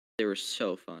They were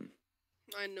so fun.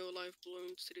 I know live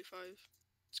balloons TD5.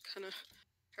 It's kind of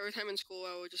every time in school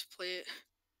I would just play it.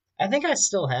 I think I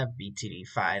still have BTD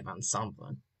 5 on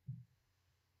something.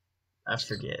 I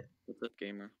forget. What's up,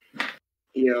 gamer?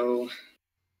 Yo.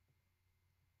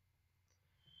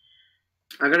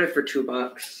 I got it for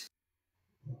 $2.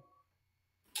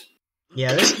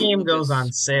 Yeah, this game goes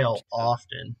on sale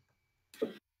often.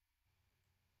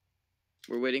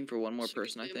 We're waiting for one more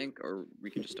person, I think, or we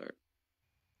can just start.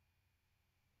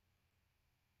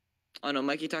 Oh no,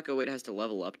 Mikey Taco Wait has to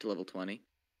level up to level 20.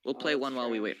 We'll play one while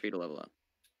we wait for you to level up.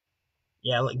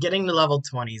 Yeah, getting to level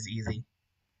 20 is easy.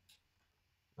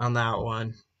 On that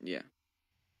one. Yeah.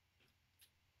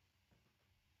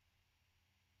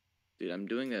 Dude, I'm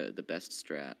doing the best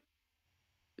strat.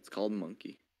 It's called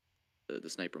Monkey. The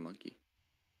Sniper Monkey.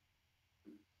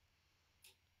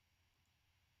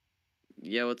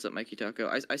 Yeah, what's up, Mikey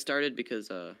Taco? I started because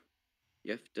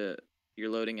you're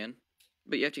loading in.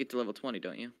 But you have to get to level 20,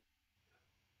 don't you?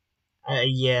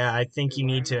 Yeah, I think you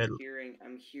need to.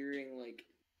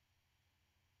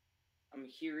 I'm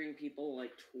hearing people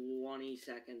like 20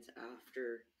 seconds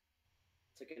after.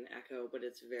 It's like an echo, but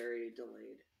it's very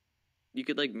delayed. You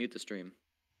could like mute the stream.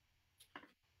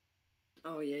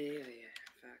 Oh yeah.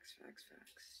 Facts.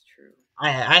 True.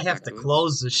 I have to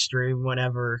close the stream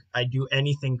whenever I do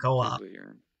anything co-op.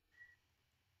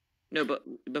 No, but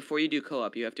before you do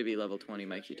co-op, you have to be level 20,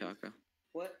 Mikey Taco.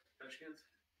 What?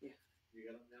 Yeah. You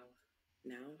got them now?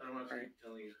 Now? I don't want to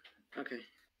tell you. Okay.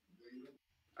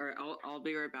 Alright, I'll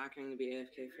be right back. I'm gonna be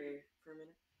AFK for a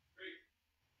minute.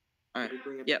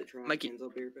 Alright. Yeah, Mikey.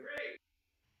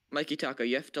 Mikey Taco,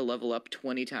 you have to level up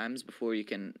 20 times before you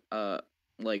can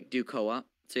like do co-op.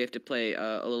 So you have to play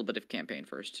a little bit of campaign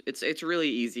first. It's really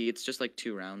easy. It's just like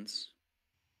 2 rounds.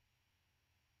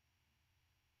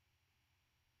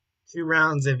 2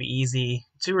 rounds of easy.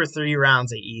 2 or 3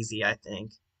 rounds of easy, I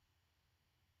think.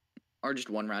 Or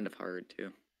just 1 round of hard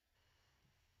too.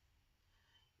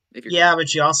 Yeah,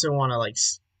 but you also want to like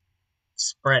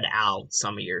spread out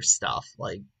some of your stuff,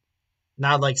 like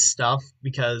not like stuff,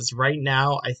 because right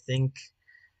now I think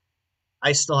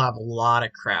I still have a lot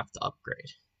of crap to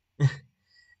upgrade.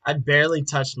 I barely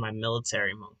touched my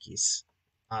military monkeys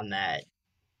on that.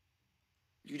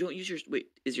 You don't use your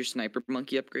is your sniper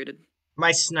monkey upgraded?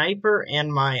 My sniper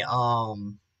and my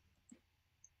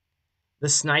the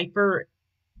sniper,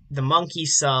 the monkey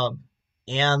sub,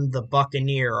 and the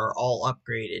buccaneer are all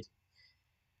upgraded.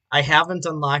 I haven't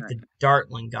unlocked the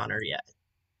Dartling gunner yet.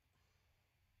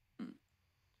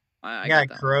 I got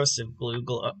corrosive glue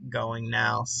going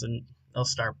now, so they'll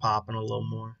start popping a little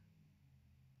more.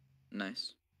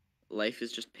 Nice. Life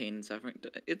is just pain and suffering.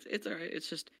 It's alright. It's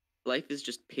just life is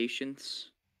just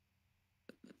patience.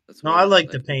 No, I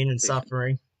like the pain and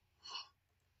suffering.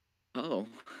 Oh.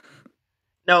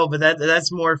 No, but that's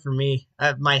more for me.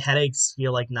 My headaches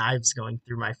feel like knives going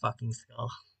through my fucking skull.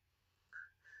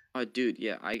 Oh, dude,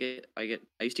 yeah, I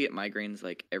used to get migraines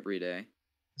like every day.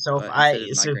 So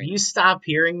if you stop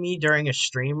hearing me during a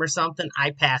stream or something,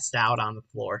 I passed out on the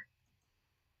floor.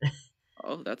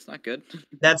 Oh, that's not good.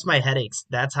 That's my headaches.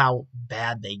 That's how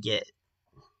bad they get.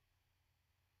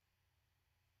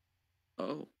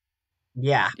 Oh.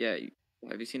 Yeah. Yeah.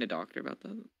 Have you seen a doctor about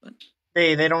that?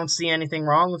 They don't see anything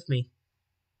wrong with me.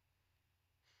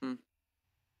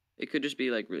 It could just be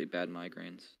like really bad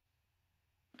migraines.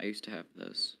 I used to have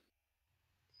those.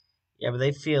 Yeah, but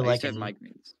they feel like a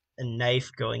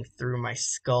knife going through my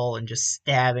skull and just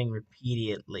stabbing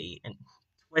repeatedly and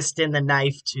twisting the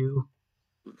knife too.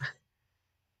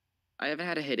 I haven't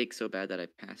had a headache so bad that I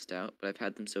passed out, but I've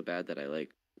had them so bad that I like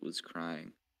was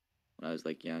crying when I was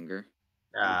like younger.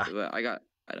 But I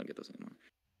don't get those anymore.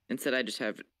 Instead, I just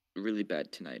have really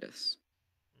bad tinnitus.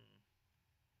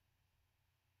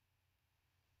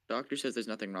 Doctor says there's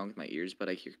nothing wrong with my ears, but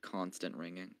I hear constant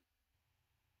ringing.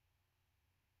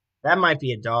 That might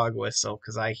be a dog whistle,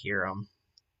 because I hear them.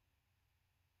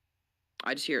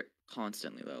 I just hear it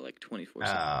constantly, though, like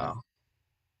 24/7.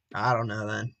 I don't know,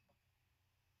 then.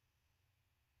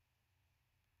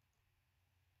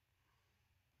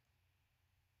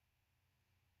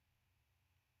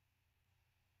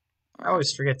 I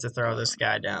always forget to throw this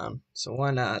guy down, so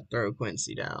why not throw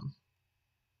Quincy down?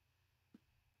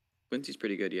 Quincy's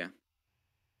pretty good, yeah.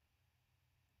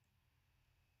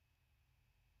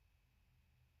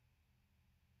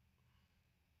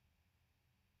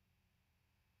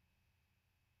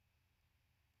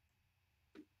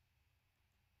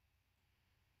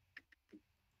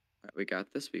 Right, we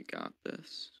got this.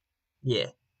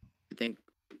 Yeah. I think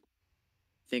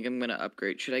I'm gonna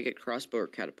upgrade. Should I get crossbow or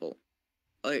catapult?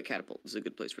 I'll get catapult. This is a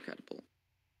good place for catapult.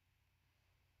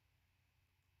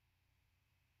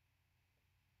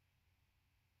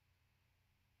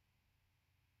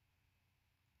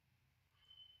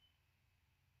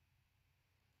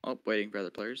 Oh, waiting for other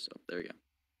players. Oh, there we go.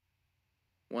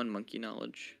 1 monkey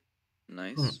knowledge.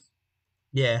 Nice.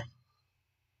 Yeah.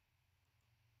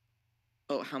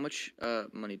 Oh, how much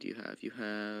money do you have? You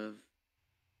have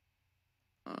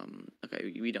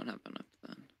okay, we don't have enough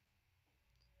then.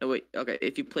 Oh wait, okay,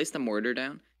 if you place the mortar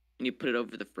down and you put it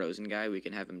over the frozen guy, we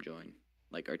can have him join,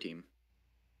 like our team.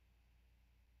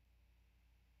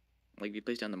 Like you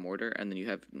place down the mortar and then you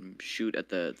have him shoot at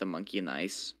the monkey in the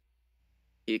ice.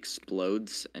 He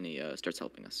explodes and he starts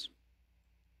helping us.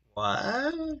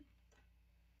 What?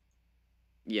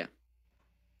 Yeah.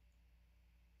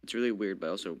 It's really weird, but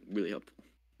also really helpful.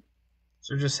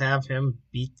 So just have him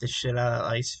beat the shit out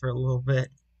of ice for a little bit.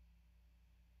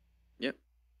 Yep.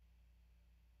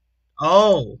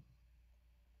 Oh.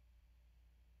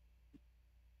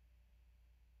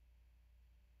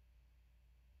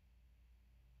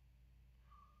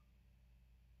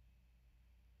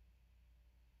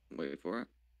 Wait for it.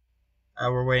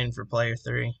 We're waiting for player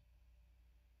 3.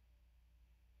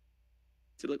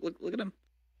 See, look at him.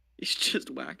 He's just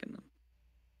whacking them.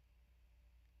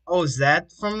 Oh, is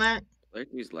that from that? Like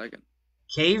he's lagging.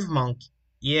 Cave Monkey.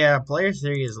 Yeah, player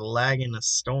 3 is lagging a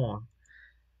storm.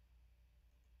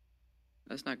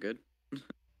 That's not good. Alright,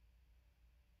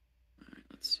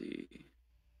 let's see.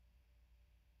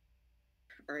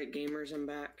 Alright, gamers, I'm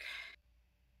back.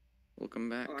 Welcome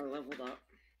back. Oh, I leveled up.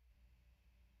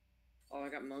 Oh, I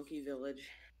got Monkey Village.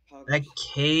 That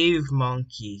Cave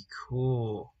Monkey.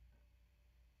 Cool.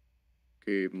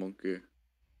 Cave monkey.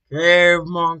 Cave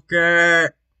Monkey.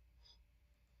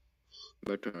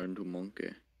 Return to monkey.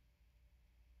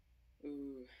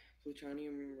 Ooh,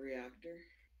 plutonium reactor.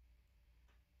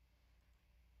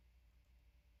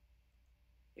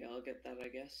 Yeah, I'll get that, I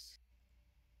guess.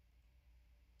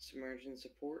 Submersion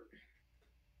support.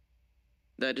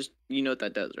 That just, you know what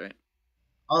that does, right?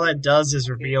 All that does is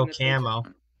reveal Getting the camo.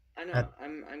 I know.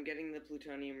 I'm getting the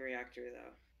plutonium reactor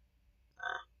though.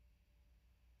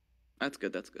 That's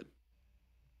good. That's good.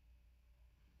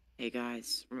 Hey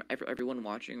guys, everyone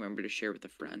watching, remember to share with a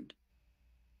friend.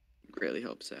 It greatly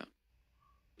helps out.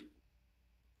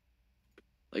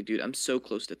 Like, dude, I'm so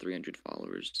close to 300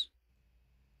 followers.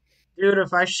 Dude,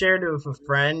 if I shared it with a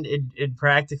friend, it'd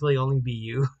practically only be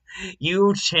you.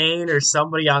 You, Chain, or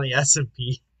somebody on the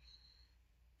SMP.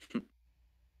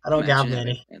 I don't got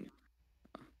many.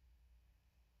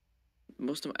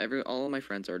 All of my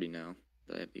friends already know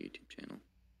that I have a YouTube channel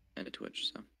and a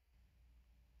Twitch, so.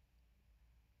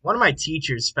 One of my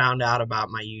teachers found out about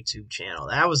my YouTube channel.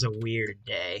 That was a weird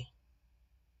day.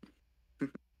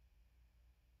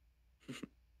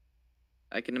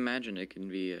 I can imagine it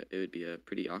would be a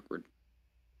pretty awkward.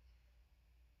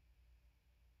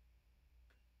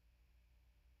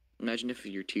 Imagine if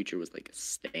your teacher was like a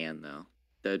stan though.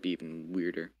 That'd be even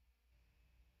weirder.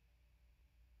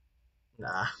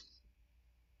 Nah.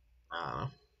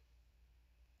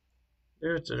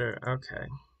 Okay.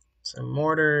 So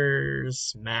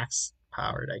mortars max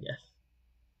powered, I guess.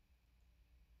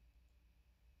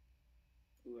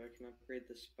 Ooh, I can upgrade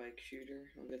the spike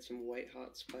shooter. I'll get some white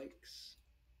hot spikes.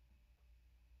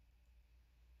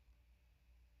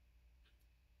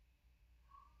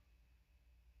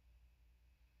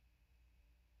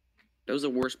 That was the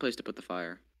worst place to put the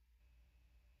fire.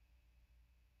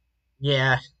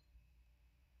 Yeah.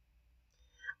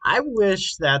 I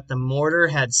wish that the mortar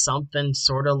had something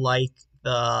sort of like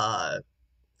the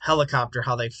helicopter,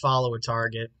 how they follow a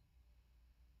target.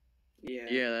 Yeah.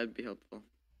 Yeah, that'd be helpful.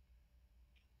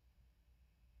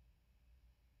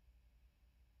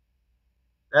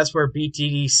 That's where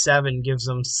BTD 7 gives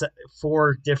them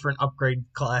 4 different upgrade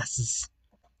classes.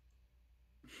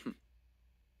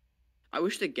 I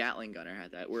wish the Gatling gunner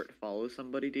had that, where it follows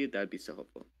somebody, dude. That'd be so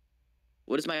helpful.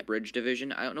 What is my bridge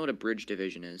division? I don't know what a bridge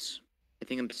division is. I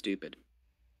think I'm stupid.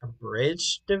 A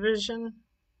bridge division?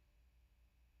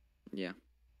 Yeah.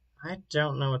 I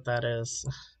don't know what that is.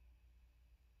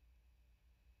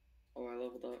 Oh, I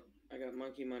leveled up. I got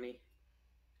monkey money.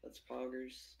 That's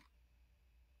poggers.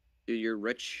 Dude, you're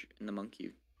rich in the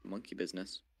monkey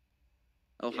business.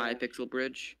 Oh, Yeah. Hypixel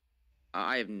Bridge?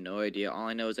 I have no idea. All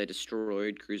I know is I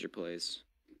destroyed cruiser plays.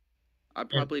 I'd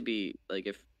probably be, like,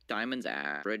 if Diamond's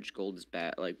average, Gold is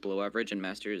bad, like, below average, and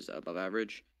Master is above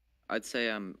average, I'd say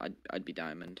I'd be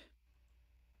Diamond.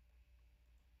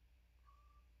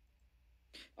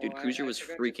 Dude, Cruiser was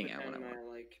freaking out when I won.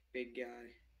 My, like, big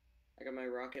guy. I got my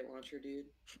rocket launcher, dude.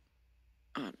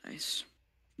 Oh, nice.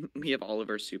 We have all of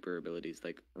our super abilities,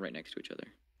 like, right next to each other.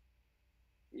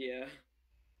 Yeah.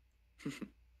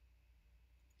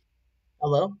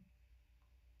 Hello?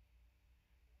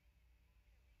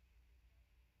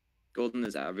 Golden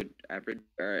is average.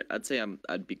 Alright, I'd say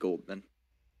I'd be gold then.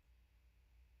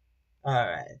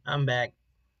 Alright, I'm back.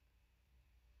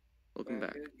 Welcome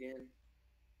back. Again.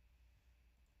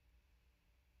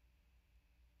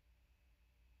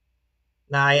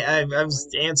 Nah, I was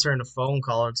answering a phone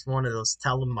call. It's one of those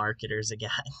telemarketers again.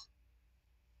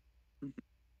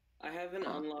 I haven't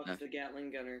Oh, unlocked yeah. the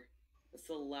Gatling Gunner. That's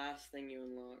the last thing you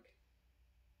unlock.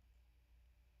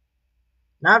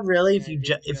 Not really And if I you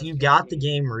did if you just get got the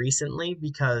game recently,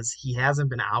 because he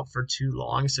hasn't been out for too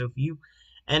long. So if you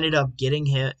ended up getting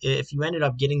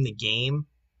the game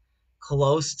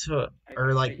close to, I or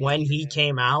got like it when he yesterday.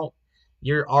 came out,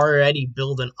 you're already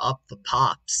building up the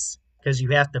pops because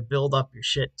you have to build up your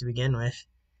shit to begin with.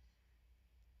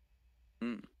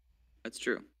 That's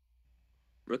true.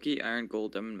 Rookie, Iron,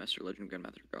 Gold, Diamond, Master, Legend,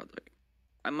 Grandmaster, Godlike.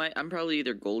 I'm probably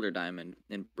either Gold or Diamond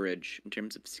in Bridge in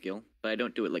terms of skill, but I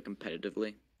don't do it like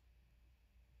competitively.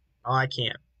 Oh, I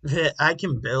can't. I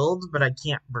can build, but I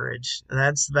can't bridge.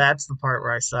 That's the part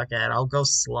where I suck at. I'll go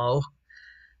slow.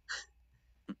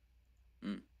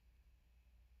 Mm.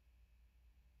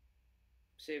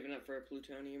 Saving up for a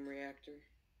plutonium reactor.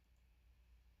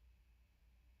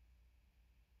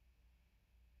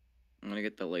 I'm gonna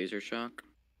get the laser shock.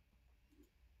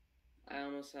 I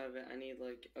almost have it. I need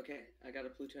like okay. I got a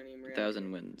plutonium reactor.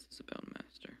 1,000 wins is about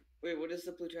Master. Wait, what does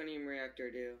the plutonium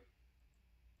reactor do?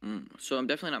 So I'm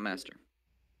definitely not Master.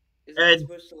 Is it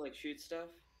supposed to like shoot stuff?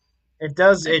 It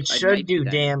does. I It should might do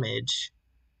that. damage.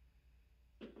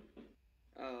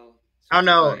 Oh. So Oh it's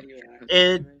no! like radioactive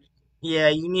damage? Yeah,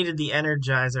 you needed the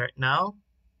Energizer. No.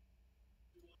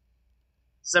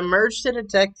 Submerge to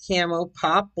detect camo,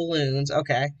 pop balloons,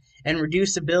 okay, and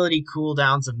reduce ability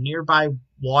cooldowns of nearby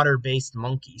water-based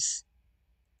monkeys.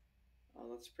 Oh,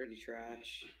 that's pretty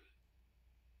trash.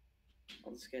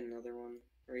 I'll just get another one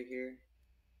right here.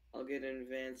 I'll get an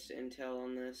advanced intel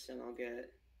on this, and I'll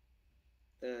get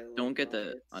the like, Don't get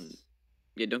rockets.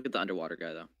 don't get the underwater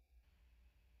guy though.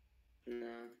 No,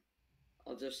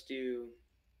 I'll just do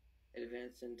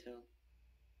advanced intel.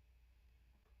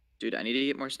 Dude, I need to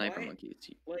get more sniper Why?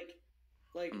 monkeys.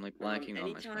 I'm lacking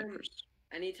on my snipers.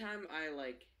 Anytime I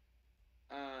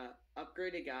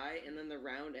upgrade a guy and then the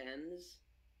round ends,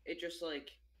 it just like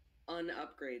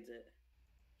unupgrades it.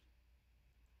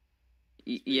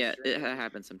 Yeah, it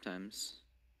happens sometimes.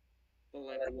 But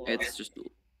like what?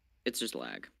 It's just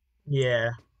lag. Yeah.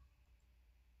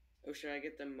 Oh, should I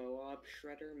get the Moab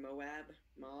shredder?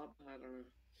 Mob? I don't know.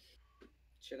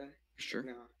 Should I? Sure.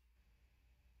 No.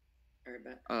 Alright,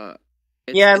 bet.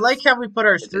 I like how we put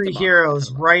our it's three a bot.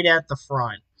 heroes right at the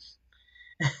front.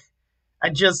 I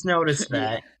just noticed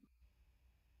that.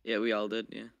 Yeah, we all did.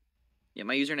 Yeah. Yeah,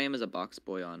 my username is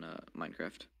Aboxboi on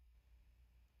Minecraft.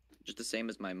 Just the same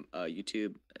as my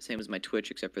YouTube, same as my Twitch,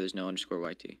 except for there's no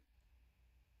 _YT.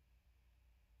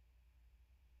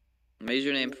 My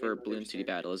username for Balloon City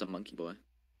Battle is a monkey boy.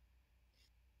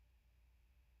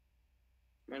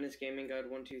 Mine is Gaming God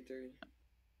 123.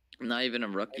 I'm not even a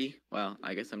rookie. Well,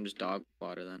 I guess I'm just dog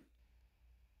water then.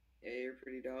 Yeah, you're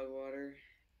pretty dog water.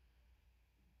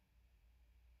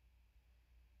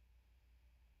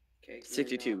 Okay.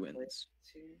 62 wins.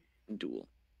 Duel.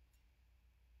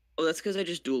 Oh, that's because I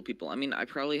just duel people. I mean, I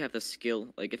probably have the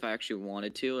skill. Like, if I actually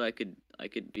wanted to, I could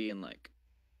be in like.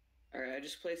 All right, I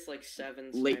just placed like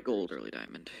 7. Late snipers. gold, early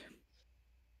diamond.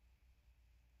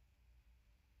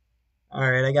 All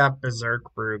right, I got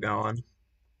Berserk Brew going.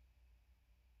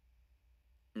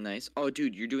 Nice. Oh,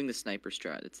 dude, you're doing the sniper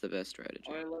strat. It's the best strategy.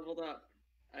 Oh, I leveled up.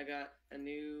 I got a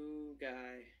new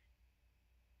guy.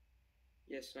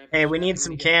 Yeah, sniper. Hey, we need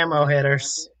some camo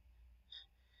hitters.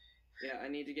 Yeah, I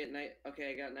need to get night.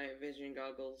 Okay, I got night vision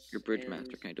goggles. Your bridge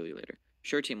master. Can I duel you later?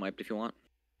 Sure, team wiped if you want.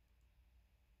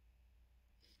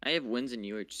 I have wins in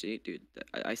UHC, dude.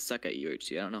 I suck at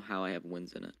UHC. I don't know how I have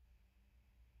wins in it.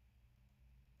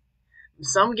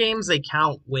 Some games they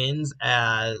count wins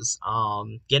as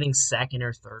getting second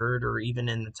or third or even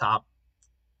in the top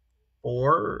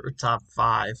 4 or top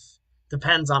 5.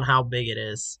 Depends on how big it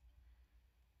is.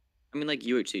 I mean, like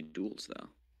UHC duels though.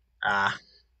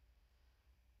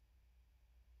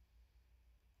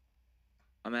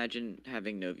 Imagine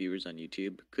having no viewers on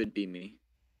YouTube. Could be me.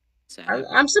 Sad.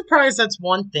 I'm surprised that's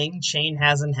one thing Shane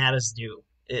hasn't had us do.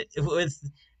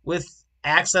 With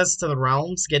access to the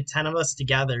realms, get 10 of us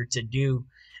together to do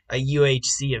a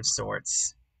UHC of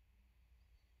sorts.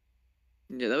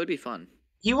 Yeah, that would be fun.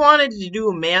 He wanted to do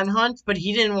a manhunt, but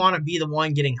he didn't want to be the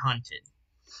one getting hunted.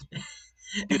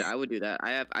 Dude, I would do that.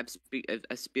 I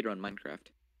speedrun Minecraft.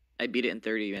 I beat it in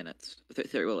 30 minutes.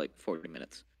 Well, like 40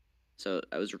 minutes. So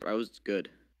I was good.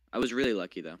 I was really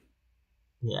lucky though.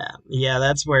 Yeah,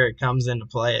 that's where it comes into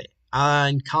play.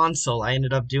 On console, I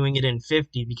ended up doing it in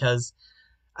 50 because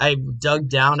I dug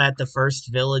down at the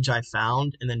first village I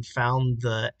found, and then found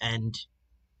the end.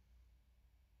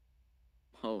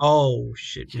 Oh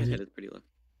shit! Yeah, that is pretty low.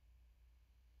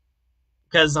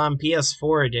 Because on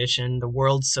PS4 edition, the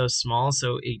world's so small,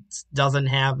 so it doesn't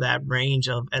have that range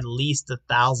of at least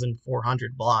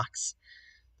 1,400 blocks.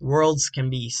 Worlds can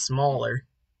be smaller.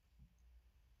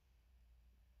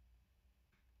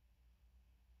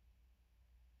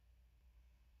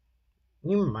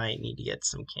 You might need to get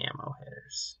some camo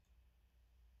hitters.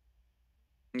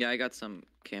 Yeah, I got some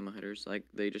camo hitters. Like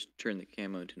they just turn the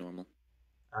camo to normal.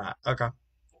 Okay.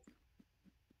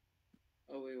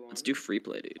 Oh, we won. Let's do free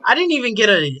play, dude. I didn't even get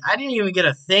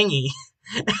a thingy.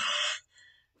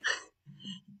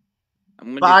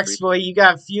 I'm gonna Aboxboi, you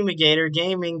got Fumigator.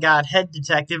 Gaming got Head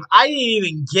Detective. I didn't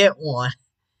even get one.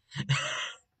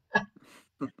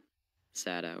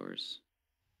 Sad hours.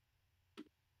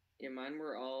 Yeah, mine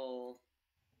were all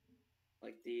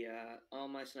like the all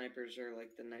my snipers are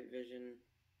like the night vision.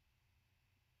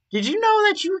 Did you know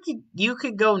that you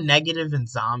could go negative in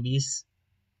zombies?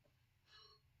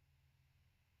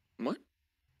 What?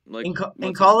 Like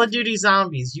In Call of Duty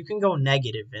Zombies, you can go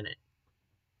negative in it.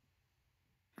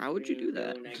 How would you do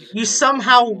that? You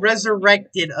somehow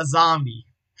resurrected a zombie.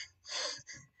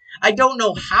 I don't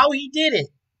know how he did it,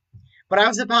 but I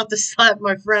was about to slap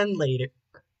my friend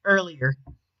earlier.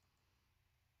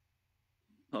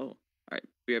 Oh, alright.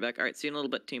 Be right back. Alright, see you in a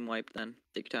little bit, team wipe then.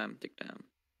 Take your time, take your time.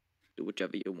 Do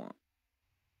whichever you want.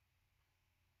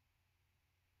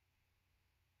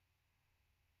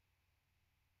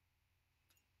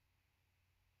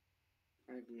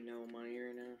 I have no money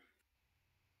right now.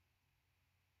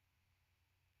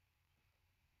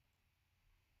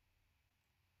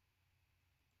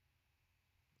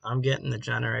 I'm getting the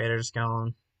generators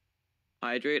going.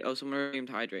 Hydrate? Oh, someone named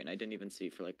Hydrate, and I didn't even see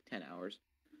for like 10 hours.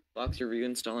 Box review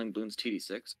installing Bloons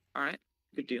TD6. Alright,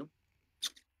 good deal.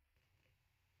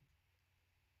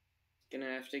 Gonna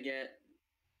have to get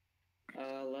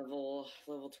level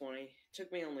 20.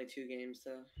 Took me only 2 games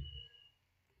though.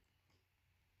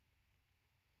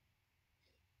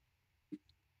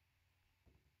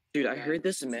 Dude, I heard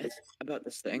this myth about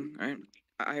this thing, right?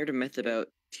 I heard a myth about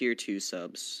tier 2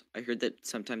 subs. I heard that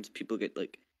sometimes people get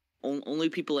like only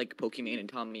people like Pokimane and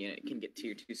Tommy in it can get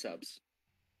tier 2 subs.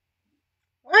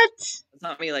 What? It's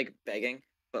not me like begging,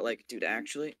 but like, dude,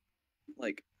 actually,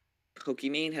 like,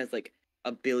 Pokimane has like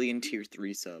 1 billion tier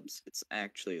 3 subs. It's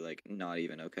actually like not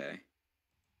even okay.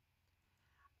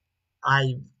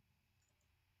 I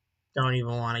don't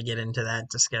even want to get into that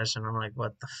discussion. I'm like,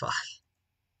 what the fuck?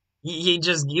 You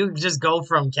just go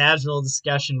from casual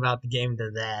discussion about the game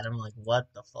to that. I'm like, what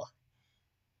the fuck?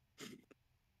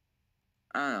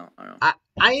 I don't know.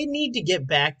 I need to get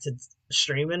back to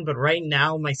streaming, but right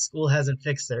now my school hasn't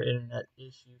fixed their internet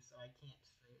issue, so I can't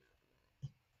stream.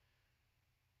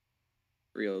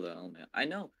 Real though, man. I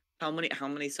know. How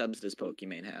many subs does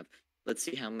Pokimane have? Let's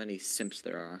see how many simps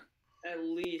there are. At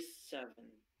least 7.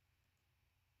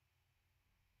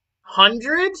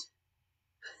 100?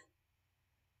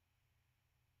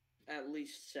 At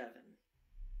least 7.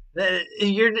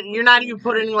 You're not even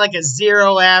putting like a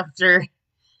 0 after.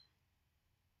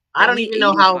 I don't even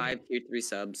know how. 85 tier 3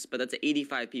 subs, but that's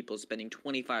 85 people spending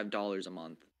 $25 a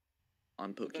month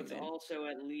on Pokimane. That's also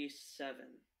at least 7.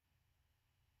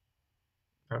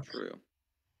 True.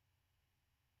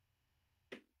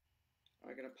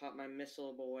 I gotta pop my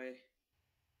missile boy.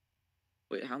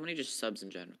 Wait, how many just subs in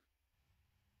general?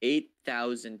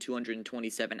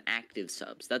 8,227 active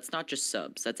subs. That's not just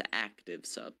subs, that's active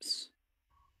subs.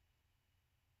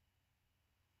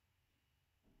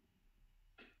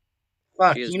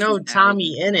 Fuck, you know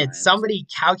Tommy Innit, somebody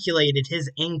calculated his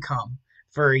income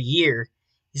for a year.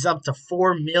 He's up to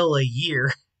 4 mil a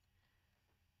year.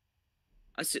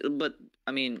 I see, but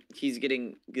I mean, he's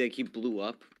getting like he blew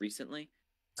up recently,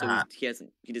 so he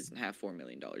doesn't have $4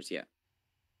 million yet.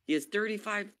 He has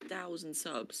 35,000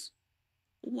 subs.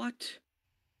 What?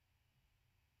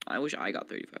 I wish I got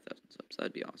 35,000 subs.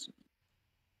 That'd be awesome.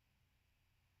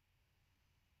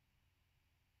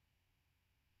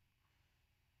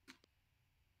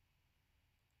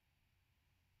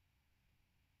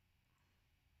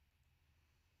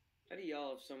 How do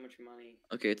y'all have so much money?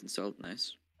 Okay, it's installed.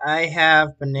 Nice. I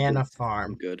have Banana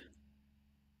Farm. I'm good.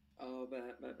 Oh,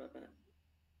 bet.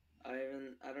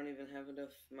 I don't even have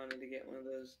enough money to get one of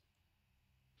those.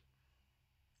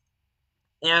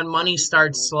 And money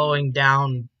starts slowing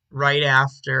down right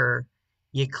after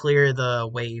you clear the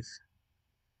wave.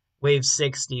 Wave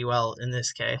 60, well, in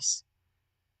this case.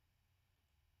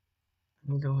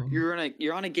 I'm going. You're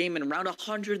on a game in round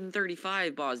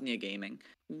 135, Bosnia Gaming.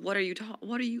 What are you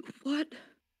what?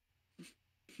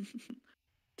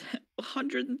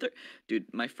 130.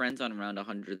 Dude, my friend's on around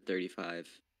 135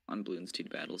 on Bloons Teed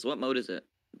Battles. What mode is it?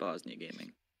 Bosnia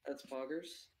Gaming. That's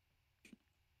Poggers.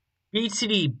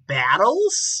 BTD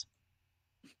battles?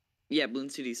 Yeah,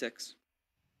 Bloons TD6.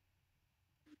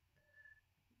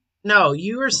 No,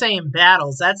 you were saying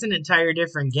battles. That's an entire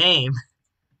different game.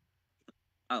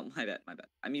 Oh, my bad.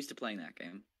 I'm used to playing that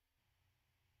game.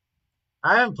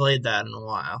 I haven't played that in a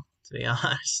while, to be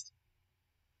honest.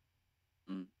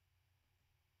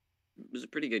 It was a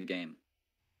pretty good game.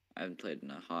 I haven't played in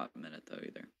a hot minute, though,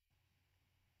 either.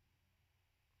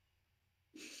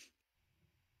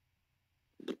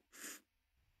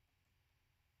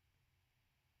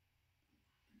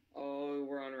 Oh,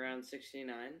 we're on round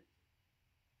 69.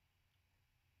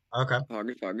 Okay.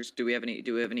 Poggers. Do we have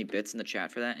any bits in the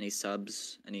chat for that? Any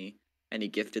subs? Any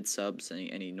gifted subs?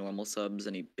 Any normal subs?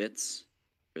 Any bits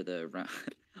for the round?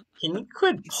 Can you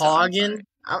quit I'm pogging?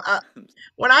 sorry.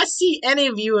 When I see any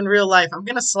of you in real life, I'm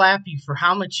gonna slap you for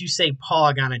how much you say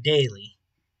pog on a daily.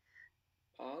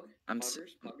 Pog?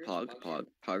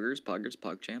 Poggers,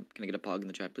 PogChamp. Can I get a pog in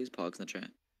the chat, please? Pogs in the chat.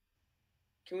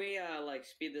 Can we, like,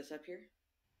 speed this up here?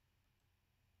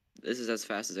 This is as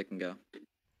fast as it can go.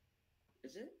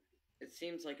 Is it? It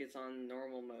seems like it's on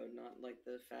normal mode, not like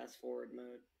the fast forward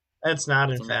mode. That's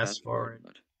not It's in on the fast forward.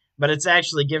 mode. But it's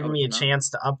actually giving Oh, me a it's not? chance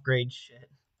to upgrade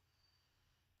shit.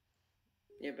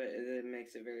 Yeah, but it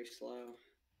makes it very slow.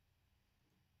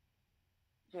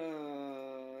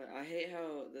 I hate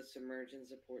how the submergence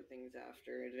support things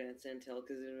after advanced intel,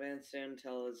 because advanced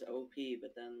intel is OP,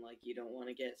 but then, like, you don't want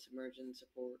to get submergence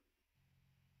support.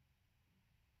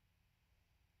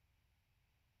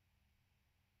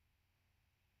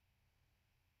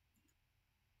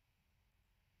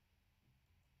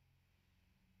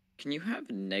 Can you have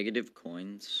negative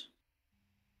coins?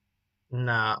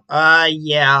 No.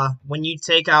 Yeah. When you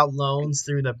take out loans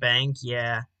through the bank,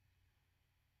 yeah.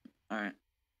 Alright.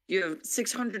 You have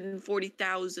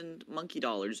 640,000 monkey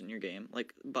dollars in your game.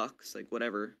 Like, bucks, like,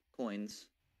 whatever. Coins.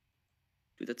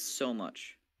 Dude, that's so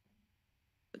much.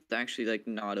 It's actually, like,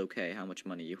 not okay how much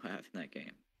money you have in that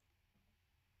game.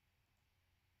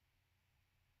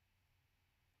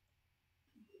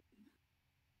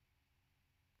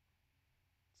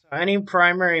 So any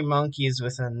primary monkeys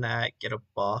within that get a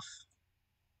buff.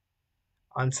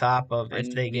 On top of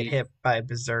if they get hit by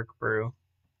Berserk Brew.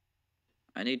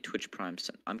 I need Twitch Prime.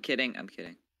 I'm kidding.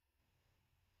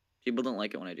 People don't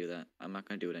like it when I do that. I'm not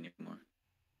going to do it anymore.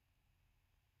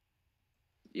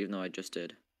 Even though I just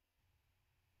did.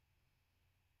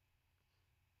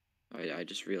 I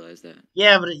just realized that.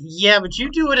 Yeah, but you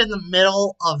do it in the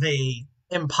middle of a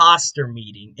imposter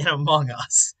meeting in Among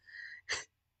Us.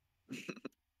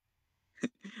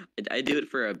 I do it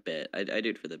for a bit. I do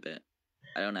it for the bit.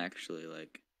 I don't actually,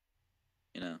 like,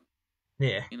 you know.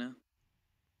 Yeah. You know?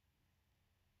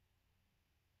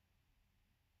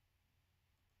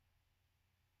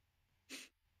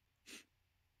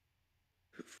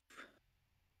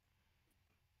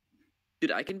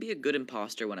 Dude, I can be a good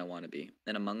imposter when I want to be.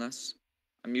 In Among Us,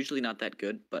 I'm usually not that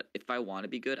good, but if I want to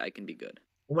be good, I can be good.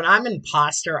 When I'm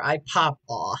imposter, I pop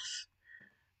off.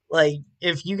 Like,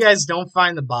 if you guys don't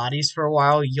find the bodies for a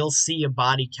while, you'll see a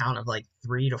body count of like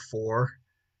 3 to 4.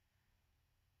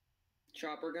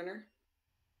 Chopper gunner.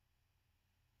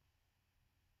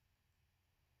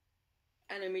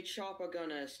 Enemy chopper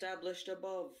gunner established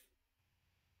above.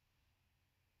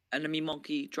 Enemy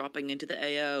monkey dropping into the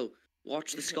AO.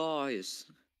 Watch the skies.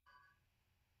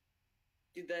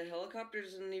 Dude, the helicopter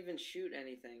doesn't even shoot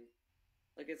anything.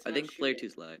 Like, it's I not think player shooting.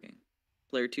 2's lagging.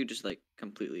 Player 2 just, like,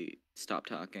 completely stopped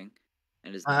talking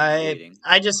and is now waiting.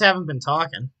 I just haven't been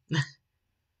talking.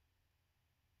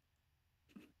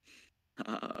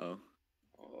 Uh-oh.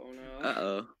 Oh, no.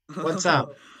 Uh-oh. What's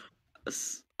up?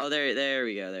 Oh, there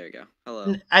we go.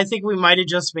 Hello. I think we might have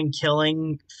just been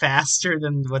killing faster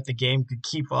than what the game could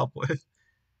keep up with.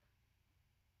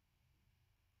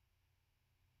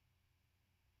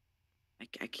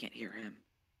 I can't hear him.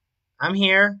 I'm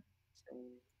here.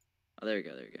 Oh, there we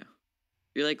go.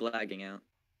 You're, like, lagging out.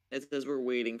 It says we're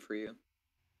waiting for you.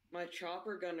 My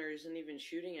chopper gunner isn't even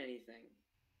shooting anything.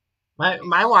 My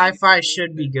Wi-Fi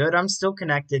should be good. I'm still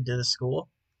connected to the school.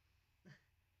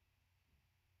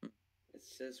 It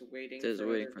says waiting It says for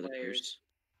waiting other for the players.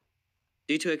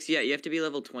 players. D2X, yeah, you have to be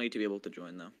level 20 to be able to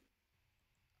join, though.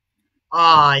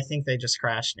 Ah, I think they just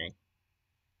crashed me.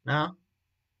 No?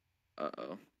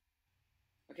 Uh-oh.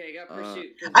 Okay, I got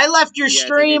pursuit. I left your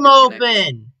stream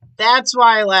open! That's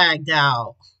why I lagged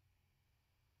out.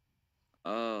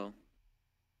 Oh.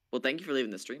 Well, thank you for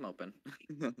leaving the stream open.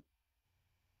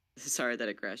 Sorry that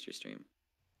it crashed your stream.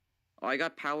 Oh, I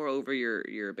got power over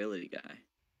your ability guy.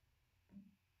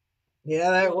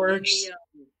 Yeah, that Yo, works.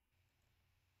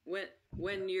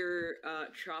 when your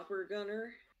chopper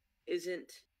gunner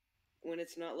isn't when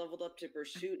it's not leveled up to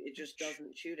pursuit, it just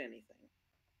doesn't shoot anything.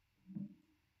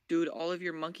 Dude, all of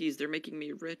your monkeys, they're making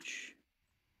me rich.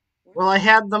 Well, I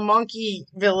had the monkey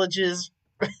villages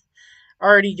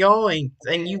already going,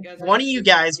 and Okay, guys, I one got of you super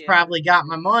guys monkey, I got probably got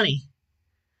my money.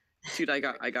 Dude, I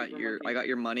got super your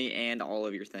monkey. money and all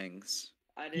of your things.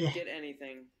 I Yeah. didn't get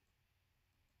anything.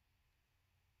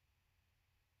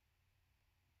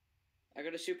 I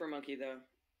got a super monkey though.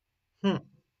 Hmm.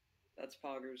 That's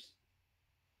poggers.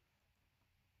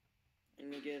 I'm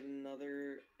gonna get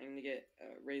another. I'm gonna get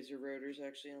razor rotors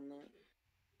actually on that.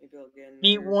 Maybe I'll get another.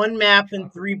 Beat one map in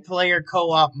chopper 3-player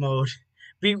co-op mode.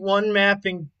 Beat one map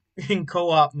in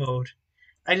co-op mode.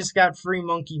 I just got free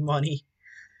monkey money.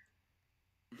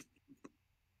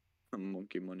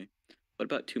 Monkey money. What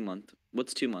about 2 month?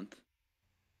 What's 2 month?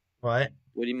 What?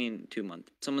 What do you mean 2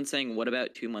 month? Someone's saying what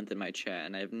about 2 month in my chat,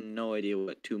 and I have no idea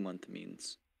what 2 month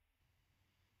means.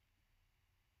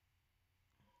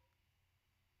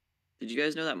 Did you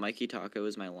guys know that Mikey Taco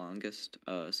is my longest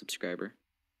subscriber?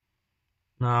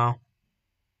 No.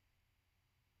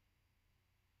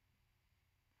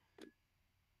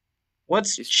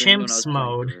 What's He streamed when I was chimps playing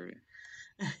mode? Terraria.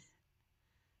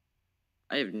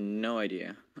 I have no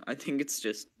idea. I think it's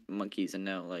just monkeys and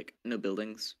no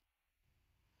buildings.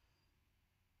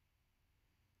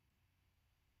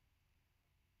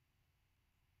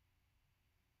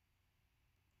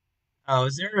 Oh,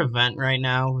 is there an event right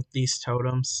now with these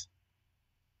totems?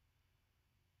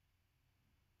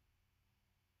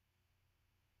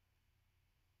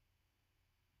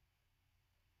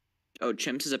 Oh,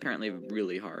 chimps is apparently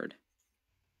really hard.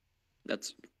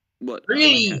 That's what my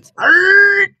Really? chat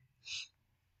said.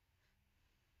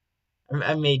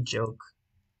 I made joke.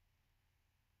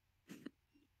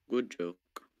 Good joke.